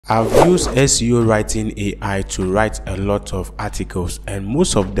I've used SEO writing AI to write a lot of articles, and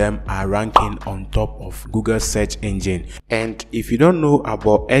most of them are ranking on top of Google search engine. And if you don't know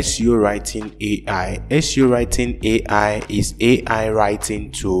about SEO writing AI, SEO writing AI is AI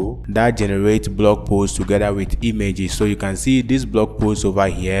writing tool that generates blog posts together with images. So you can see this blog post over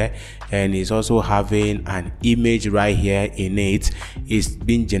here, and it's also having an image right here in it. It's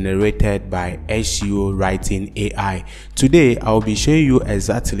being generated by SEO writing AI. Today I'll be showing you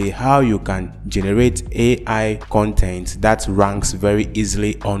exactly how you can generate AI content that ranks very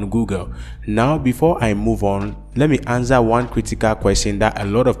easily on Google. Now, before I move on, let me answer one critical question that a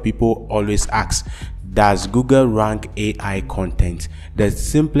lot of people always ask. Does Google rank AI content? The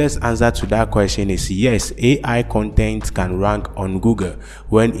simplest answer to that question is yes, AI content can rank on Google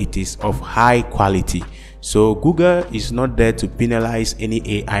when it is of high quality. So Google is not there to penalize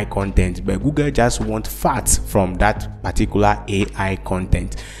any AI content, but Google just wants facts from that particular AI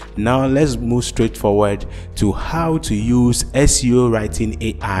content. Now let's move straight forward to how to use SEO writing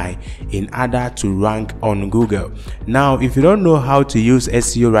AI in order to rank on Google. Now, if you don't know how to use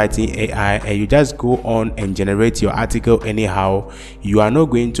SEO writing AI and you just go on and generate your article anyhow, you are not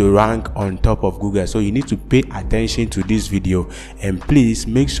going to rank on top of Google. So you need to pay attention to this video, and please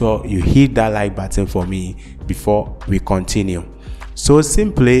make sure you hit that like button for me before we continue. So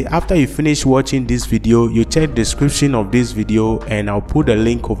simply, after you finish watching this video, you check the description of this video and I'll put a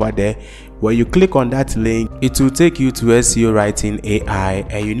link over there. When you click on that link, it will take you to SEO writing AI,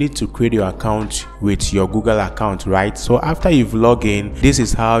 and you need to create your account with your Google account, right? So after you've logged in, this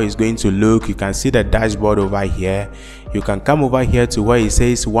is how it's going to look. You can see the dashboard over here. You can come over here to where it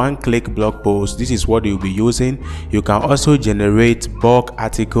says one-click blog post. This is what you'll be using. You can also generate bulk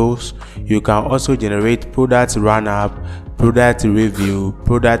articles. You can also generate product run-up, product review,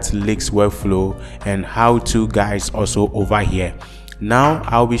 product leaks workflow, and how-to guides also over here. Now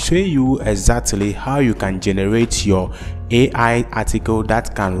I'll be showing you exactly how you can generate your AI article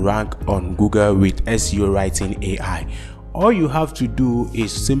that can rank on Google with SEO writing AI. All you have to do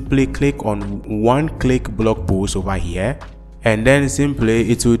is simply click on one-click blog post over here, and then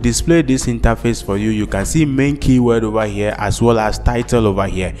simply it will display this interface for you. You can see main keyword over here as well as title over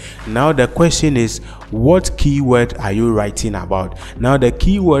here. Now the question is, what keyword are you writing about? Now the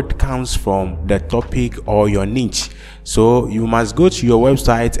keyword comes from the topic or your niche. So you must go to your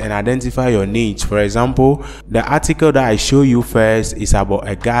website and identify your niche. For example, the article that I show you first is about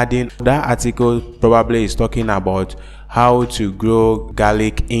a garden. That article probably is talking about how to grow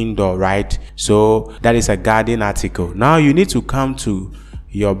garlic indoor, right? So that is a garden article. Now you need to come to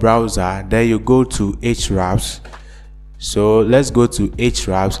your browser, then you go to Ahrefs. So let's go to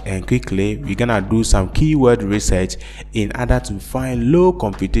Ahrefs, and quickly we're gonna do some keyword research in order to find low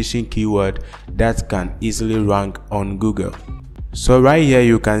competition keyword that can easily rank on Google. So right here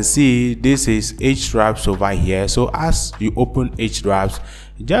you can see this is Ahrefs over here. So as you open Ahrefs,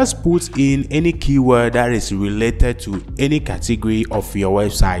 just put in any keyword that is related to any category of your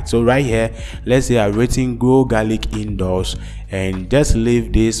website. So right here, let's say I've written grow garlic indoors, and just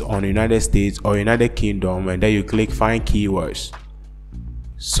leave this on United States or United Kingdom, and then you click find keywords.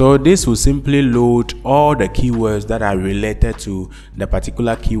 So this will simply load all the keywords that are related to the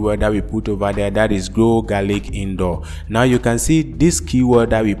particular keyword that we put over there, that is grow garlic indoor. Now you can see this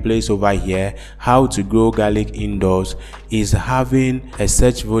keyword that we place over here, how to grow garlic indoors, is having a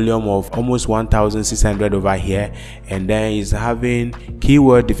search volume of almost 1,600 over here, and then is having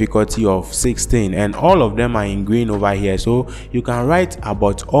keyword difficulty of 16, and all of them are in green over here. So you can write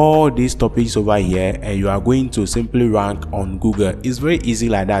about all these topics over here, and you are going to simply rank on Google. It's very easy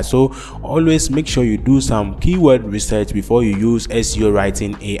like that. So always make sure you do some keyword research before you use SEO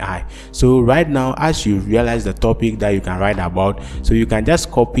writing AI. So right now, as you realize the topic that you can write about, so you can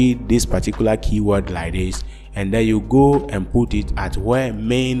just copy this particular keyword like this, and then you go and put it at where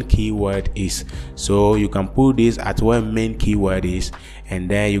main keyword is. So you can put this at where main keyword is,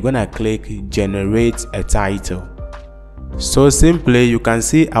 and then you're gonna click generate a title. So simply you can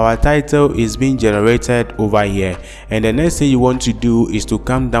see our title is being generated over here, and the next thing you want to do is to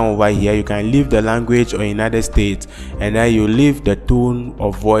come down over here. You can leave the language or United States, and then you leave the tone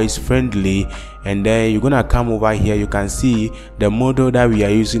of voice friendly, and then you're gonna come over here. You can see the model that we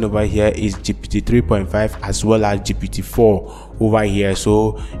are using over here is GPT 3.5 as well as GPT 4 over here.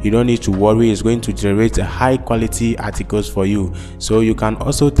 So you don't need to worry, it's going to generate a high quality articles for you. So you can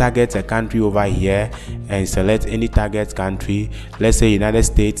also target a country over here and select any target country. Let's say United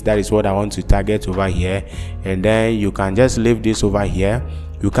States, that is what I want to target over here, and then you can just leave this over here.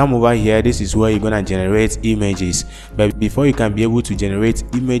 You come over here, this is where you're gonna generate images. But before you can be able to generate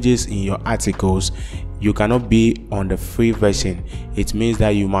images in your articles, you cannot be on the free version. It means that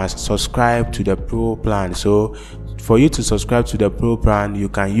you must subscribe to the pro plan. So for you to subscribe to the pro plan, you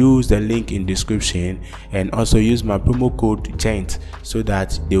can use the link in description and also use my promo code GENT so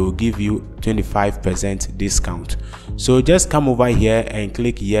that they will give you 25% discount. So just come over here and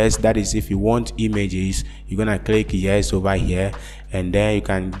click yes. That is if you want images, you're gonna click yes over here, and then you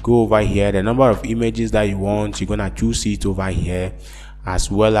can go over here, the number of images that you want, you're gonna choose it over here,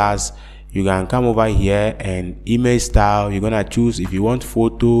 as well as you can come over here and image style, you're gonna choose if you want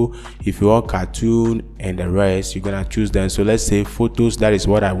photo, if you want cartoon, and the rest you're gonna choose them. So let's say photos, that is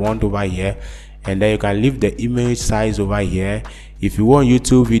what I want over here, and then you can leave the image size over here. If you want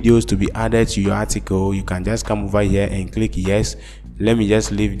YouTube videos to be added to your article, you can just come over here and click yes. Let me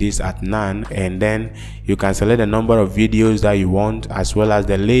just leave this at none, and then you can select the number of videos that you want as well as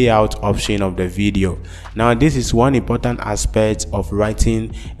the layout option of the video. Now this is one important aspect of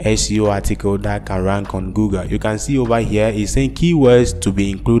writing SEO article that can rank on Google. You can see over here it's saying keywords to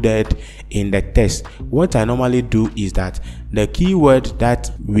be included in the text. What I normally do is that the keyword that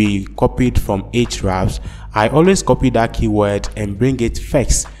we copied from Ahrefs, I always copy that keyword and bring it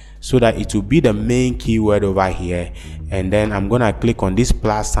first, so that it will be the main keyword over here, and then I'm gonna click on this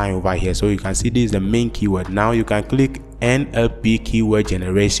plus sign over here, so you can see this is the main keyword. Now you can click NLP keyword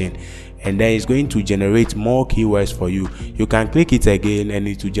generation, and then it's going to generate more keywords for you. You can click it again and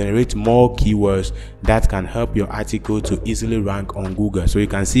it will generate more keywords that can help your article to easily rank on Google. So you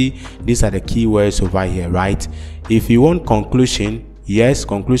can see these are the keywords over here, right? If you want conclusion, yes,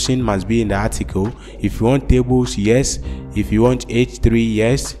 conclusion must be in the article. If you want tables, yes. If you want H3,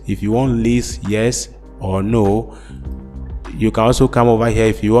 yes. If you want list, yes or no. You can also come over here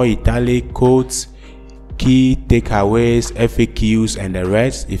if you want italic, quotes, key takeaways, FAQs, and the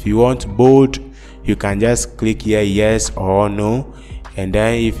rest. If you want bold, you can just click here yes or no. And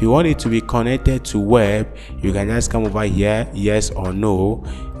then if you want it to be connected to web, you can just come over here yes or no,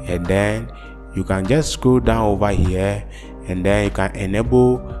 and then you can just scroll down over here, and then you can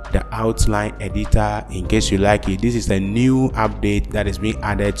enable the outline editor in case you like it. This is a new update that is being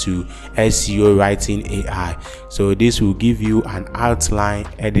added to SEO writing AI. So this will give you an outline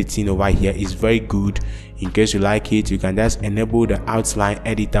editing over here. It's very good. In case you like it, you can just enable the outline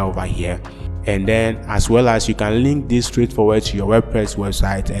editor over here, and then as well as you can link this straightforward to your WordPress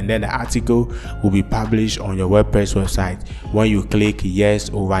website, and then the article will be published on your WordPress website when you click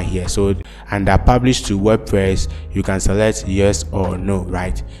yes over here. So under publish to WordPress, you can select yes or no,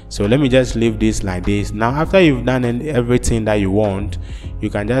 right? So let me just leave this like this. Now after you've done everything that you want,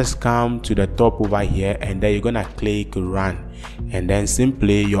 you can just come to the top over here, and then you're gonna click run, and then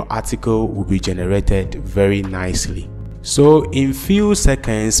simply your article will be generated very nicely. So in few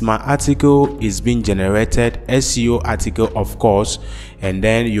seconds my article is being generated, SEO article of course, and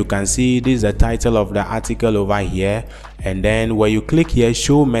then you can see this is the title of the article over here, and then when you click here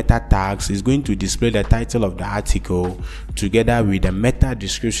show meta tags, it's going to display the title of the article together with the meta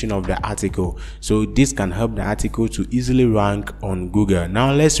description of the article. So this can help the article to easily rank on Google.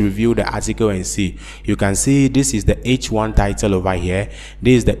 Now let's review the article and see. You can see this is the H1 title over here,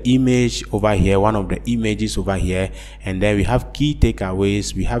 this is the image over here, one of the images over here, and then we have key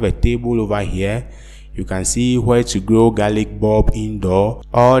takeaways, we have a table over here. You can see where to grow garlic bulb indoor.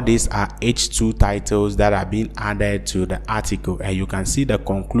 All these are H2 titles that are being added to the article, and you can see the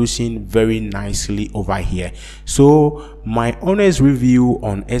conclusion very nicely over here. So my honest review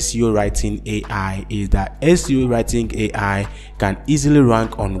on SEO writing AI is that SEO writing AI can easily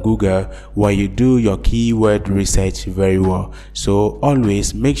rank on Google when you do your keyword research very well. So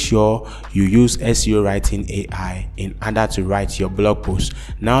always make sure you use SEO writing AI in order to write your blog post.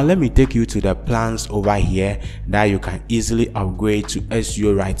 Now let me take you to the plans over here that you can easily upgrade to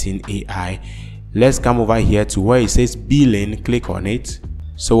SEO writing AI. Let's come over here to where it says billing, click on it.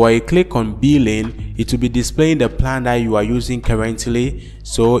 So when you click on billing, it will be displaying the plan that you are using currently.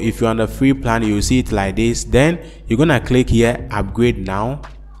 So if you're on the free plan, you will see it like this. Then you're gonna click here upgrade now.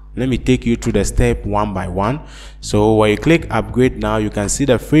 Let me take you through the step one by one. So when you click upgrade now, you can see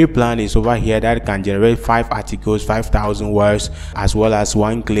the free plan is over here that can generate 5 articles, 5,000 words, as well as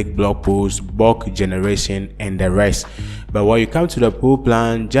one-click blog post, bulk generation, and the rest. But when you come to the pro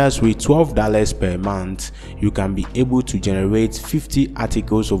plan, just with $12 per month, you can be able to generate 50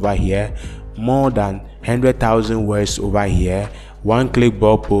 articles over here, more than 100,000 words over here, one-click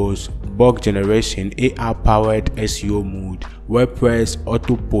blog post, bulk generation, AI-powered SEO mode, WordPress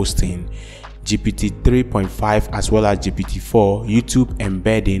auto posting, GPT 3.5 as well as GPT 4, YouTube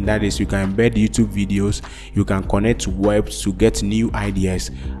embedding, that is you can embed YouTube videos, you can connect to webs to get new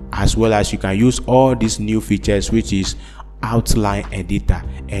ideas, as well as you can use all these new features which is outline editor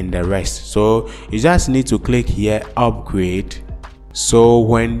and the rest. So you just need to click here, upgrade. So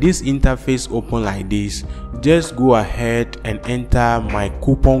when this interface open like this, just go ahead and enter my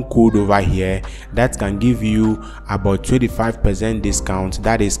coupon code over here that can give you about 25% discount.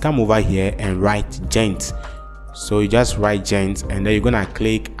 That is, come over here and write gent. So you just write gent and then you're gonna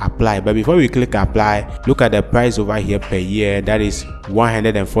click apply. But before we click apply, look at the price over here per year. That is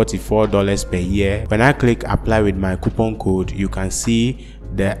 $144 per year. When I click apply with my coupon code, you can see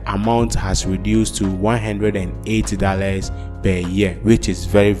the amount has reduced to $180 per year, which is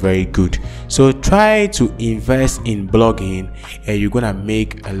very good. So try to invest in blogging and you're gonna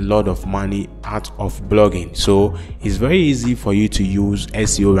make a lot of money out of blogging. So it's very easy for you to use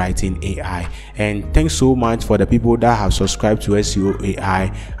SEO writing AI. And thanks so much for the people that have subscribed to SEO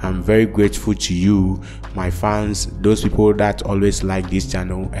AI. I'm very grateful to you, my fans, those people that always like this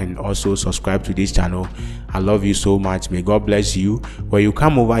channel and also subscribe to this channel. I love you so much. May God bless you. When you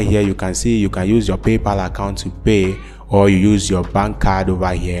come over here, you can see you can use your PayPal account to pay, or you use your bank card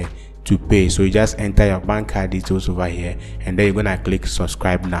over here to pay. So you just enter your bank card details over here and then you're gonna click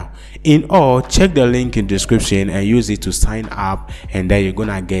subscribe now. In all, check the link in the description and use it to sign up, and then you're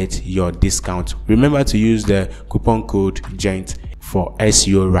gonna get your discount. Remember to use the coupon code gent for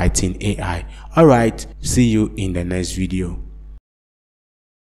SEO writing AI. All right, see you in the next video.